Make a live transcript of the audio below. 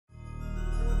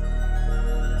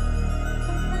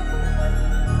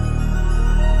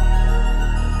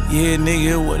Yeah,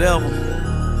 nigga, whatever.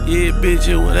 Yeah, bitch,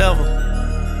 yeah, whatever.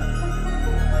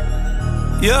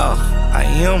 Yeah, I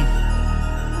am.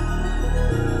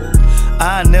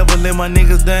 I never let my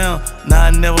niggas down. Nah,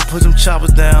 I never put them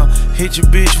choppers down. Hit your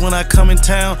bitch when I come in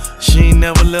town. She ain't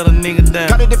never let a nigga down.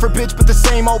 Got a different bitch, but the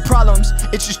same old problems.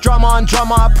 It's just drama on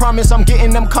drama, I promise. I'm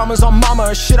getting them commas on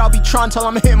mama. Shit, I'll be trying till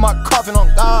I'm hitting my coffin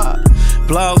on God.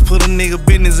 Blogs put a nigga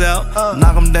business out.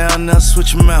 Knock him down, now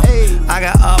switch him out. Hey. I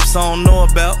got ops I don't know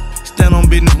about. Stand on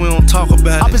business, we don't talk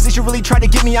about it. Opposition really tried to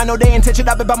get me, I know they intention.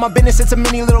 I've been about my business, it's a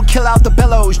mini little kill out the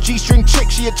bellos. G-string chick,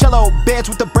 she a cello. Beds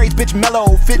with the braids, bitch,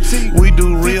 Melo. 50. We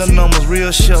do real numbers,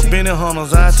 real shit, Benny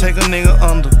Hunters. I take a nigga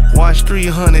under. Watch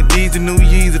 300, these the new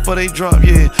Yeezy before they drop,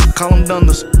 yeah. Call them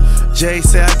dunders. Jay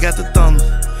say I got the thunder.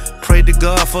 Pray to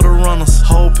God for the runners.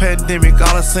 Whole pandemic,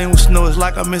 all I seen was snow. It's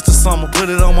like I missed the summer. Put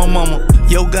it on my mama.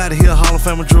 Yo Gotti, he a Hall of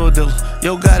Fame drug dealer.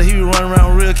 Yo Gotti, he be running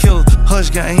around with real killers.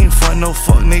 Hush gang, he ain't front no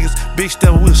fuck niggas. Big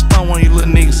stepper, we'll stomp on you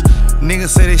little niggas. Niggas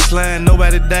say they slime,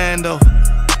 nobody dying though.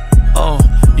 Oh,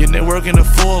 your network in the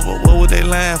four, but what would they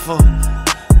lying for?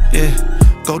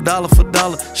 Yeah, go dollar for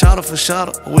dollar, shotter for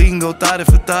shotter. We can go 30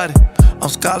 for 30. I'm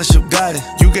scholarship guided.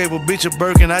 You gave a bitch a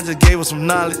Birkin, I just gave her some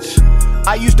knowledge.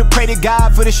 I used to pray to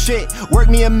God for the shit. Work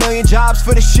me a million jobs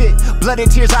for the shit. Blood and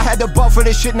tears, I had to ball for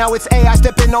the shit. Now it's I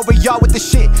stepping over y'all with the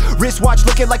shit. Wristwatch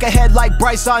looking like a head like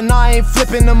Bryce on. I ain't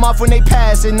flipping them off when they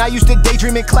pass. And I used to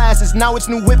daydream in classes. Now it's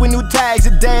new whip with new tags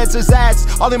and dancers'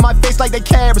 ass. All in my face like they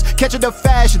cameras. Catching the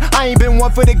fashion. I ain't been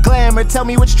one for the glamour. Tell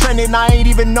me what's trending. I ain't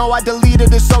even know I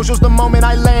deleted the socials the moment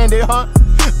I landed, huh?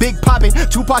 Big poppin',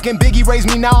 Tupac and Biggie raised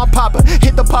me, now I'm Papa.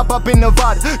 Hit the pop up in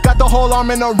Nevada. Got the whole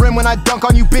arm in the rim when I dunk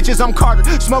on you bitches, I'm Carter.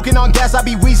 Smoking on gas, I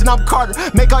be wheezing, I'm Carter.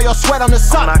 Make all your sweat on the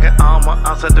sun. I'm knocking armor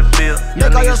outside the field.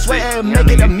 Make all your sweat and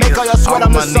make all your sweat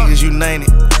on the sun. All my niggas united,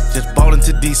 just bought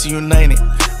into DC United.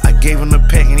 I gave him the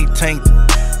pack and he tanked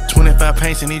it. 25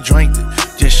 pints and he drank it.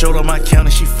 Just showed up my count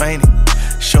and she fainted.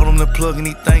 Showed him the plug and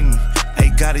he thanked me.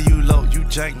 Hey, got it, you low, you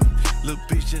jank me. Little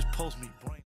bitch just post me.